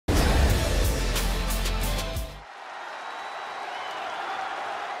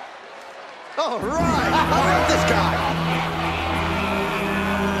All right, fire up this guy.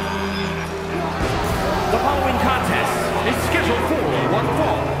 The following contest is scheduled for one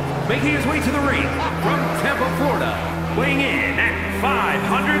fall. Making his way to the ring from Tampa, Florida, weighing in at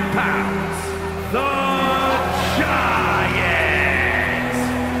 500 pounds, the Giant!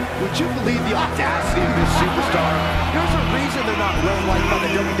 Would you believe the audacity of this superstar? There's a reason they're not well-liked by the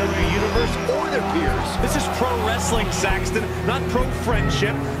WWE Universe or their peers. This is pro wrestling, Saxton, not pro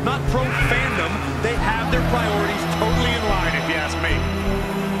friendship, not pro fandom. They have their priorities totally in line, if you ask me.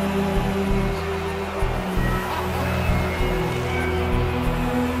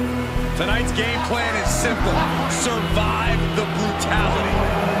 Tonight's game plan is simple. Survive the brutality.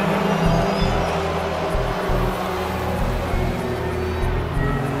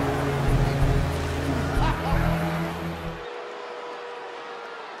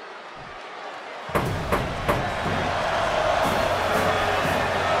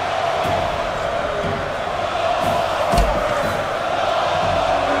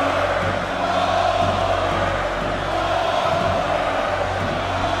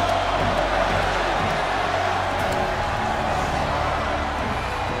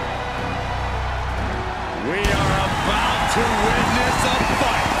 We are about to witness a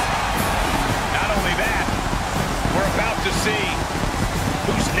fight. Not only that, we're about to see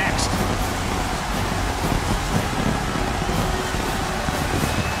who's next.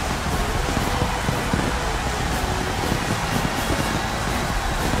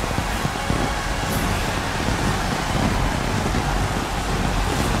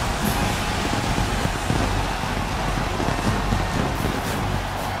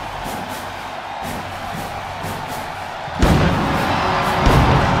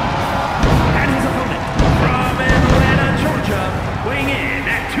 Weighing in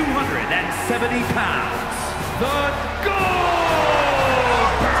at 270 pounds, the Goldberg!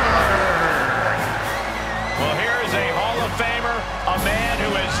 Well, here's a Hall of Famer, a man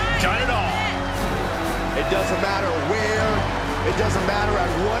who has done it all. It doesn't matter where, it doesn't matter at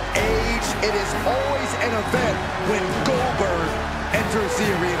what age, it is always an event when Goldberg enters the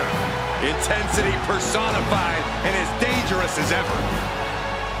arena. Intensity personified and as dangerous as ever.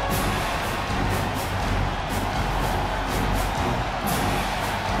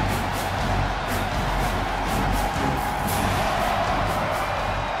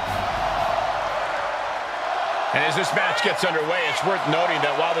 And as this match gets underway, it's worth noting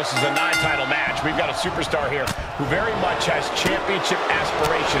that while this is a non-title match, we've got a superstar here who very much has championship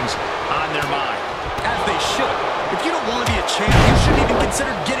aspirations on their mind. As they should. If you don't want to be a champ, you shouldn't even consider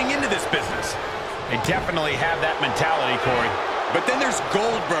getting into this business. They definitely have that mentality, Corey. But then there's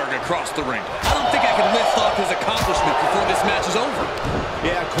Goldberg across the ring. I don't think I can list off his accomplishments before this match is over.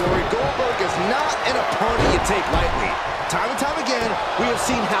 Yeah, Corey, Goldberg is not an opponent you take lightly. Time and time again, we have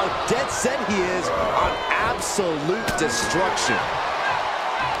seen how dead set he is on absolute destruction.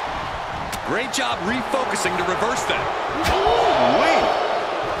 Great job refocusing to reverse that.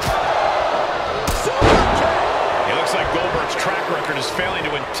 It looks like Goldberg's track record is failing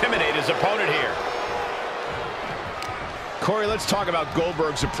to intimidate his opponent here. Corey, let's talk about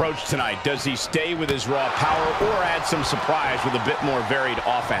Goldberg's approach tonight. Does he stay with his raw power or add some surprise with a bit more varied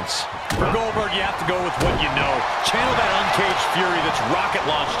offense? For Goldberg, you have to go with what you know. Channel that uncaged fury that's rocket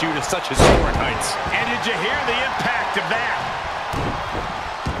launched you to such historic heights. And did you hear the impact of that?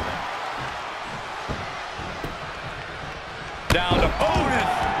 Down to Odin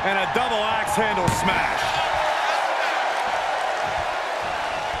and a double axe handle smash.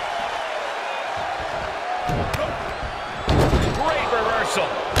 Reversal.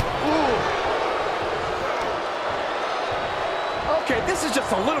 Ooh. Okay, this is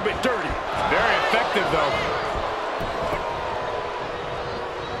just a little bit dirty. Very effective, though.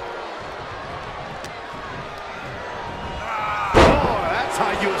 Oh, that's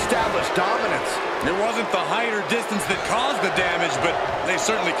how you establish dominance. It wasn't the height or distance that caused the damage, but they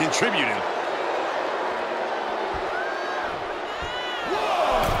certainly contributed.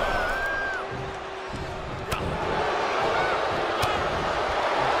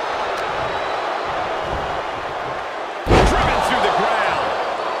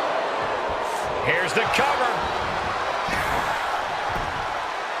 Here's the cover.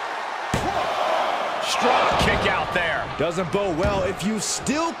 Strong kick out there. Doesn't bode well if you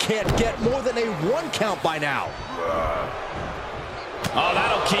still can't get more than a 1 count by now. Oh,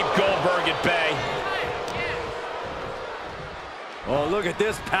 that'll keep Goldberg at bay. Oh, look at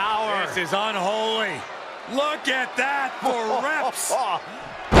this power. This is unholy. Look at that for reps.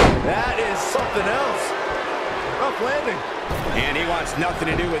 That is something else. Rough landing. And he wants nothing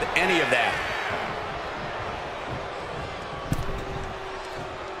to do with any of that.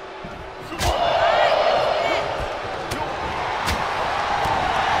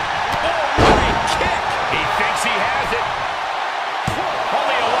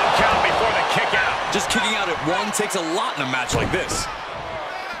 Just kicking out at one takes a lot in a match like this.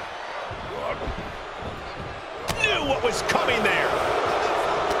 Knew what was coming there.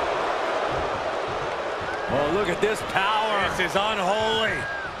 Oh, look at this power. This is unholy.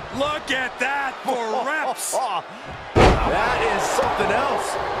 Look at that for reps. That is something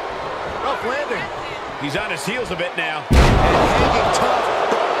else. Rough landing. He's on his heels a bit now. And hanging tough.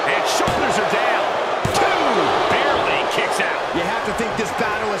 And shoulders are down. Two. Barely kicks out. You have to think this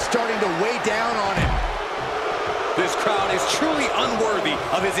battle is starting to weigh down on him. This crowd is truly unworthy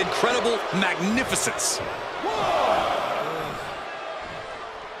of his incredible magnificence.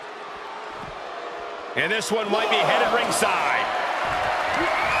 And this one might be headed ringside.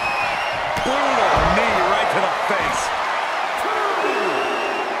 Brutal knee right to the face.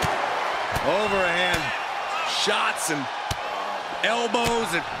 Overhand shots and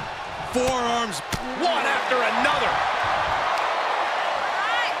elbows and forearms, one after another.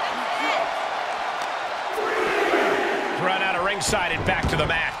 Run out of ringside and back to the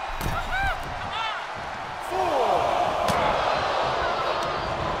mat.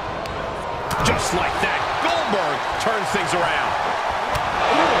 Just like that, Goldberg turns things around.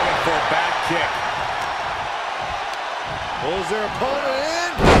 Looking for a back kick. Pulls their opponent in.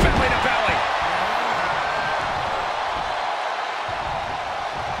 Belly to belly.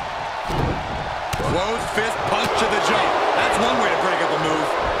 Closed fist punch to the jaw. That's one way to break up a move.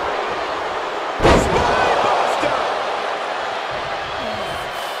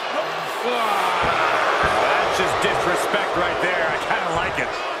 That's just disrespect right there. I kind of like it.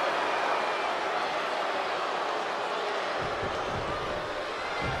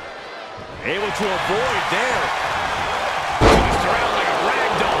 Able to avoid there. Tossed around like a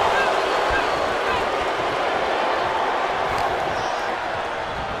rag doll.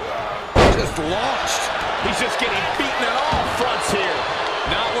 Just launched. He's just getting beaten on all fronts here.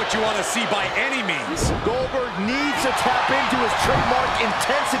 Not what you want to see by any means. Goldberg needs to tap into his trademark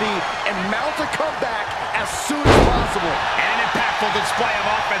intensity and mount a comeback as soon as possible. And an impactful display of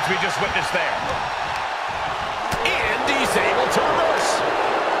offense we just witnessed there. And he's able to reverse.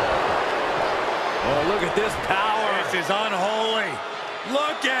 Oh, look at this power. This is unholy.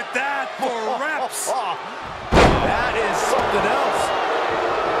 Look at that for reps. That is something else.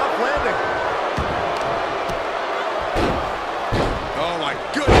 Tough landing. Oh my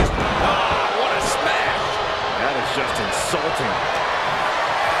goodness. What a smash. That is just insulting.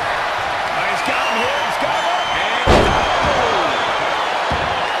 He's got him here. He's got him up.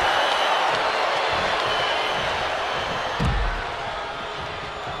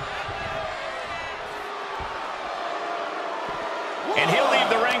 And he'll leave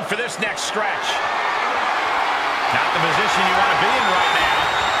the ring for this next stretch. Not the position you want to be in right now.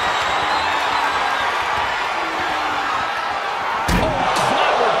 Oh,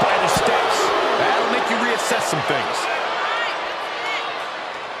 clobbered by the steps. That'll make you reassess some things.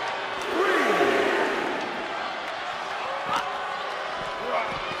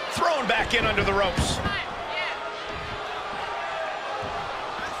 Thrown back in under the ropes.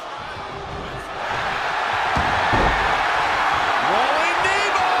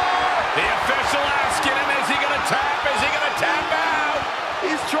 The official asking him, is he going to tap? Is he going to tap out?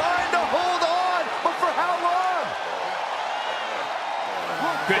 He's trying to hold on, but for how long?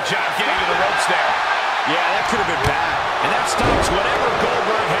 Good job getting to the ropes there. Yeah, that could have been bad. And that stops whatever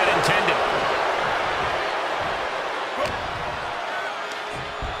Goldberg had intended.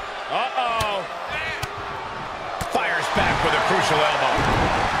 Uh-oh. Fires back with a crucial elbow.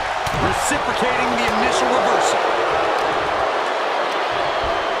 Reciprocating the initial reversal.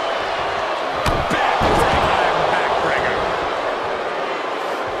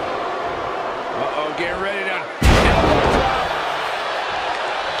 Get ready to elbow drop.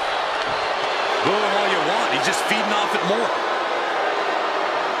 Go all you want. He's just feeding off it more.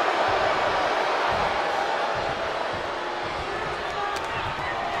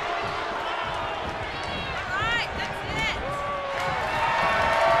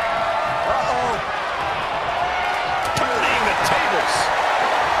 Turning the tables.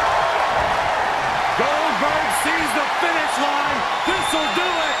 Goldberg sees the finish line. This'll do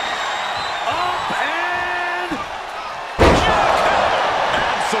it. Up and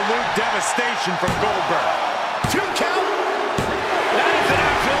Absolute devastation from Goldberg. 2 count. That is an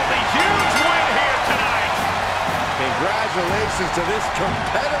absolutely huge win here tonight. Congratulations to this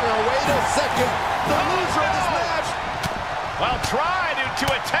competitor. Wait a second. The loser of this match. Well, tried to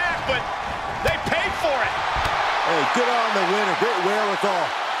attack, but they paid for it. Hey, good on the winner. Great wherewithal.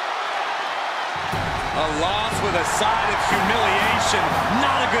 A loss with a side of humiliation.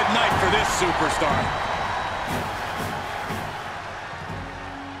 Not a good night for this superstar.